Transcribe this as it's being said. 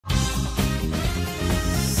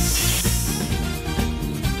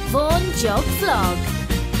Jog Vlog.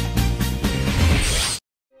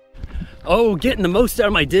 Oh, getting the most out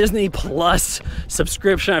of my Disney Plus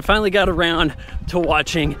subscription. I finally got around to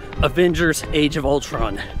watching Avengers Age of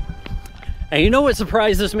Ultron. And you know what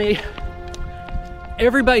surprises me?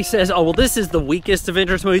 Everybody says, oh, well, this is the weakest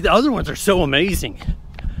Avengers movie. The other ones are so amazing.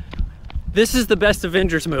 This is the best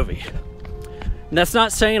Avengers movie. And that's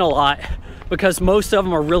not saying a lot because most of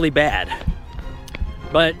them are really bad.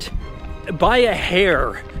 But by a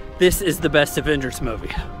hair, this is the best Avengers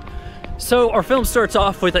movie. So our film starts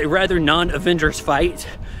off with a rather non-Avengers fight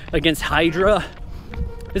against Hydra.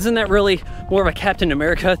 Isn't that really more of a Captain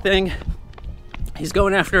America thing? He's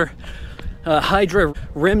going after Hydra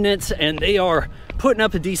remnants and they are putting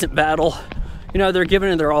up a decent battle. You know, they're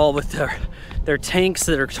giving it their all with their tanks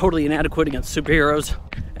that are totally inadequate against superheroes.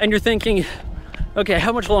 And you're thinking, okay,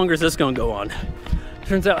 how much longer is this gonna go on?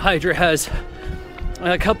 Turns out Hydra has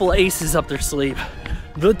a couple aces up their sleeve.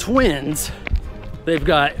 The twins. They've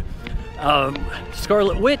got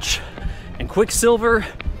Scarlet Witch and Quicksilver.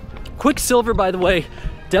 Quicksilver, by the way,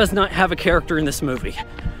 does not have a character in this movie.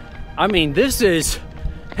 I mean, this is,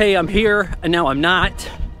 hey, I'm here and now I'm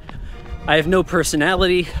not. I have no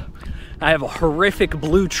personality. I have a horrific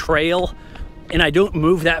blue trail and I don't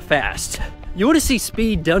move that fast. You want to see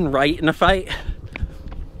speed done right in a fight?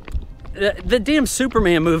 The damn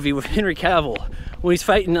Superman movie with Henry Cavill, when he's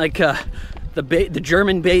fighting like the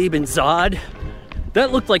German babe and Zod,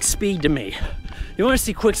 that looked like speed to me. You want to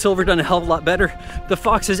see Quicksilver done a hell of a lot better? The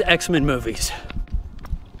Fox's X-Men movies.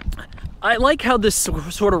 I like how this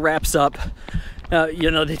sort of wraps up.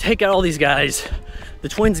 You know, they take out all these guys, the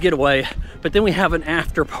twins get away, but then we have an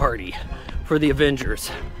after party for the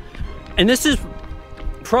Avengers. And this is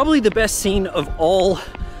probably the best scene of all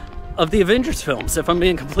of the Avengers films, if I'm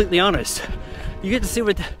being completely honest. You get to see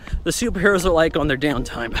what the superheroes are like on their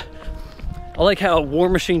downtime. I like how War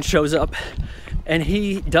Machine shows up and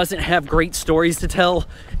he doesn't have great stories to tell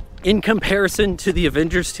in comparison to the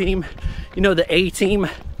Avengers team, you know, the A-team.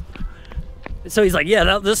 So he's like,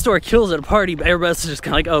 yeah, this story kills at a party, but everybody's just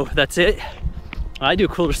kind of like, oh, that's it? I do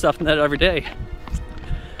cooler stuff than that every day.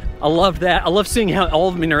 I love that. I love seeing how all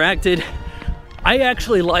of them interacted. I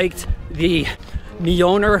actually liked the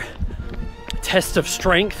Mjolnir test of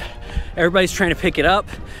strength. Everybody's trying to pick it up.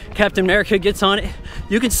 Captain America gets on it.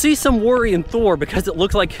 You can see some worry in Thor because it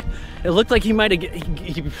looked like he might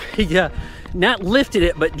have not lifted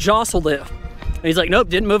it but jostled it. And he's like, nope,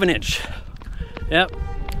 didn't move an inch. Yep.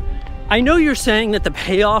 I know you're saying that the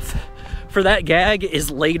payoff for that gag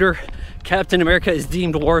is later. Captain America is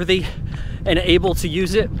deemed worthy and able to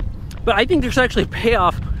use it, but I think there's actually a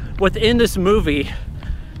payoff within this movie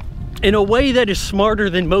in a way that is smarter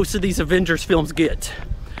than most of these Avengers films get.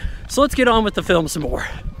 So let's get on with the film some more.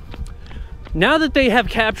 Now that they have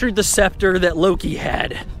captured the scepter that Loki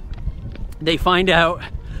had, they find out,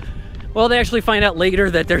 well, they actually find out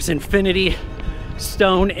later that there's Infinity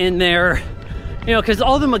Stone in there, you know, because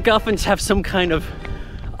all the MacGuffins have some kind of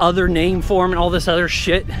other name for them and all this other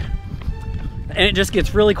shit. And it just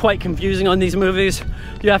gets really quite confusing on these movies.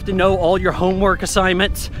 You have to know all your homework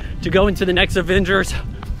assignments to go into the next Avengers.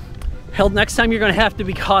 Hell, next time you're gonna have to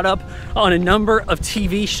be caught up on a number of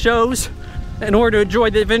TV shows in order to enjoy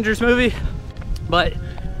the Avengers movie. But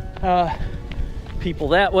people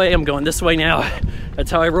that way, I'm going this way now.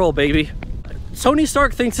 That's how I roll, baby. Tony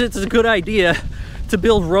Stark thinks it's a good idea to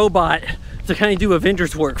build robot to kind of do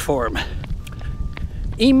Avengers work for him.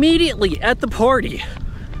 Immediately at the party,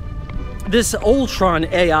 this Ultron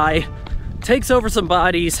AI takes over some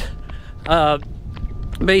bodies,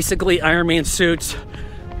 basically Iron Man suits,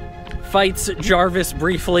 fights Jarvis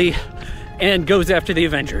briefly, and goes after the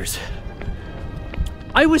Avengers.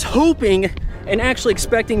 I was hoping and actually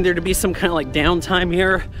expecting there to be some kind of like downtime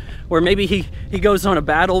here where maybe he goes on a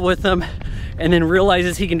battle with them and then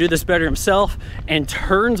realizes he can do this better himself and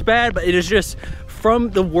turns bad, but it is just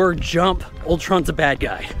from the word jump, Ultron's a bad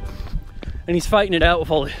guy. And he's fighting it out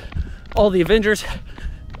with all the Avengers.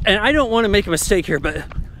 And I don't want to make a mistake here, but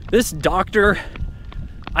this doctor,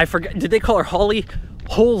 I forgot, did they call her Holly?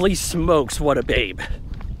 Holy smokes, what a babe.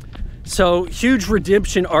 So huge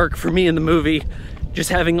redemption arc for me in the movie, just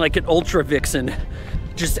having like an ultra vixen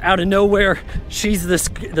just out of nowhere. She's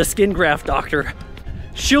the skin graft doctor.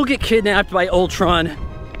 She'll get kidnapped by Ultron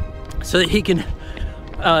so that he can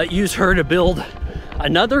use her to build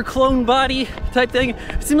another clone body type thing.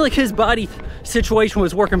 It seemed like his body situation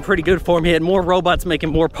was working pretty good for him. He had more robots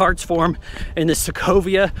making more parts for him in the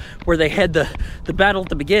Sokovia where they had the battle at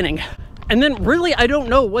the beginning. And then really, I don't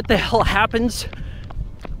know what the hell happens,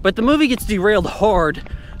 but the movie gets derailed hard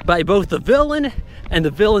by both the villain and the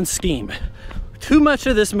villain scheme. Too much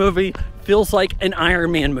of this movie feels like an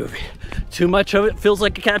Iron Man movie. Too much of it feels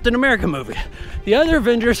like a Captain America movie. The other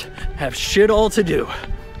Avengers have shit all to do.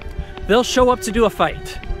 They'll show up to do a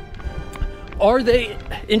fight. Are they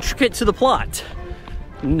intricate to the plot?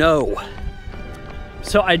 No.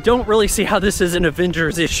 So I don't really see how this is an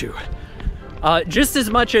Avengers issue. Just as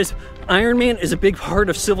much as Iron Man is a big part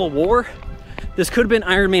of Civil War, this could have been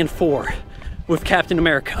Iron Man 4 with Captain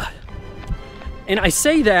America. And I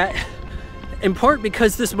say that in part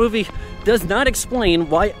because this movie does not explain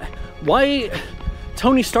why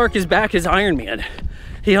Tony Stark is back as Iron Man.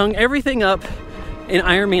 He hung everything up in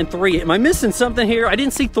Iron Man 3. Am I missing something here? I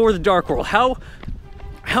didn't see Thor the Dark World. How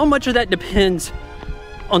much of that depends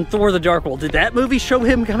on Thor the Dark World? Did that movie show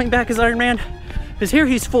him coming back as Iron Man? Because here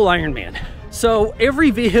he's full Iron Man. So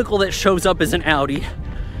every vehicle that shows up is an Audi.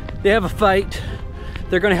 They have a fight.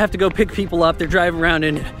 They're gonna have to go pick people up. They're driving around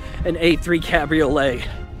in an A3 cabriolet.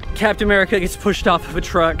 Captain America gets pushed off of a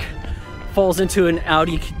truck, falls into an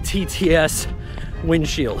Audi TTS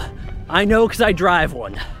windshield. I know because I drive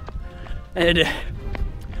one. And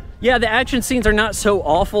yeah, the action scenes are not so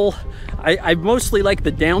awful. I mostly like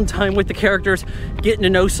the downtime with the characters, getting to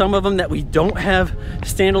know some of them that we don't have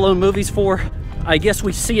standalone movies for. I guess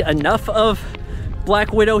we see enough of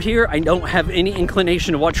Black Widow here. I don't have any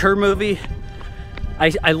inclination to watch her movie.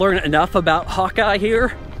 I learned enough about Hawkeye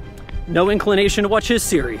here. No inclination to watch his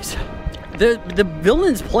series. The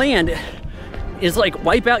villain's plan is like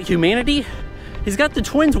wipe out humanity. He's got the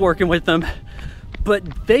twins working with them,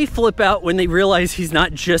 but they flip out when they realize he's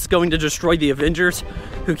not just going to destroy the Avengers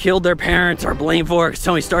who killed their parents or blamed for it because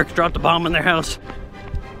Tony Stark dropped a bomb in their house.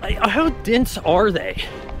 How dense are they?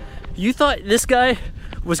 You thought this guy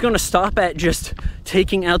was going to stop at just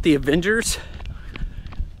taking out the Avengers?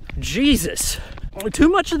 Jesus. Too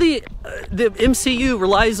much of the MCU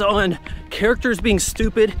relies on characters being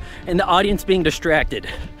stupid and the audience being distracted.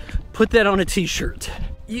 Put that on a t-shirt.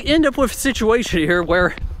 You end up with a situation here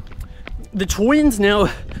where the twins now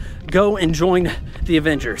go and join the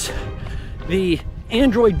Avengers. The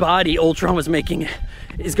android body Ultron was making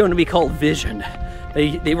is going to be called Vision.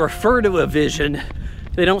 They refer to a Vision.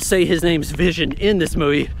 They don't say his name's Vision in this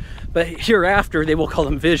movie, but hereafter they will call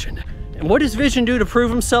him Vision. And what does Vision do to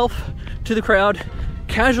prove himself to the crowd?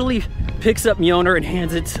 Casually picks up Mjolnir and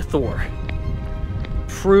hands it to Thor,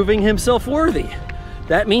 proving himself worthy.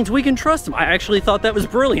 That means we can trust him. I actually thought that was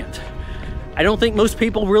brilliant. I don't think most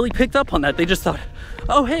people really picked up on that. They just thought,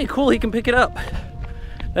 oh, hey, cool, he can pick it up.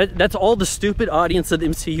 That's all the stupid audience of the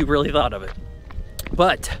MCU really thought of it.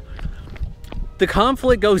 But the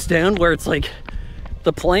conflict goes down where it's like,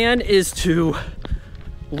 the plan is to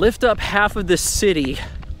lift up half of the city.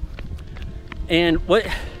 And what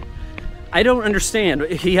I don't understand,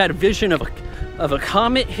 he had a vision of a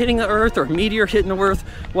comet hitting the Earth or a meteor hitting the Earth,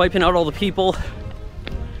 wiping out all the people.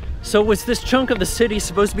 So was this chunk of the city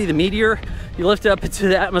supposed to be the meteor? You lift it up into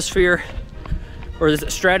the atmosphere or the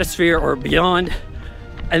stratosphere or beyond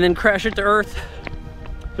and then crash it to Earth?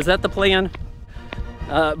 Was that the plan?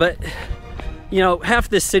 But you know, half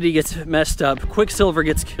this city gets messed up. Quicksilver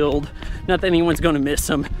gets killed. Not that anyone's going to miss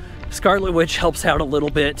him. Scarlet Witch helps out a little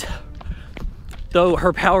bit, though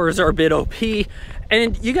her powers are a bit OP.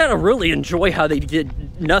 And you got to really enjoy how they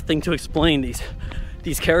did nothing to explain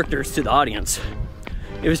these characters to the audience.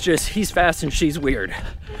 It was just, he's fast and she's weird.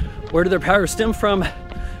 Where do their powers stem from?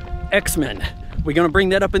 X-Men. We going to bring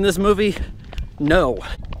that up in this movie? No.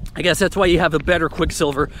 I guess that's why you have a better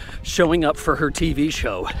Quicksilver showing up for her TV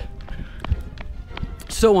show.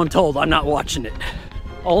 So I'm told. I'm not watching it.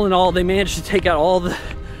 All in all, they managed to take out all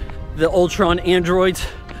the Ultron androids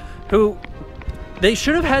who they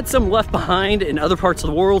should have had some left behind in other parts of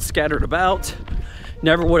the world scattered about.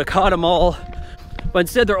 Never would have caught them all. But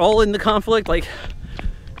instead they're all in the conflict. Like,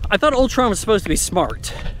 I thought Ultron was supposed to be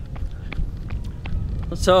smart.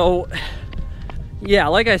 So yeah,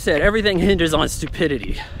 like I said, everything hinges on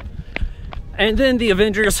stupidity. And then the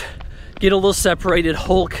Avengers get a little separated.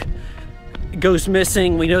 Hulk goes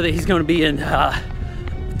missing. We know that he's going to be in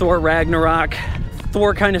Thor Ragnarok.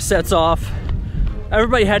 Thor kind of sets off.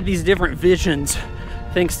 Everybody had these different visions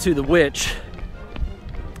thanks to the witch.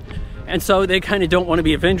 And so they kind of don't want to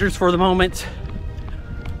be Avengers for the moment.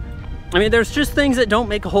 I mean, there's just things that don't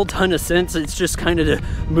make a whole ton of sense. It's just kind of to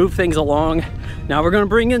move things along. Now we're going to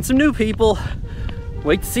bring in some new people.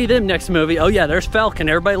 Wait to see them next movie. Oh yeah, there's Falcon.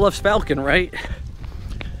 Everybody loves Falcon, right?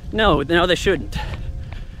 No, they shouldn't.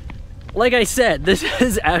 Like I said, this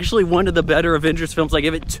is actually one of the better Avengers films. I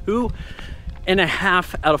give it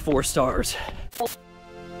 2.5 out of 4 stars.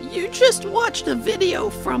 You just watched a video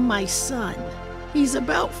from my son. He's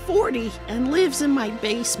about 40 and lives in my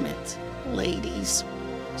basement, ladies.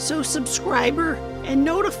 So subscribe her and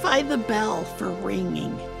notify the bell for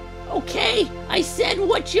ringing. Okay, I said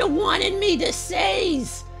what you wanted me to say.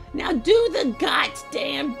 Now do the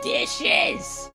goddamn dishes.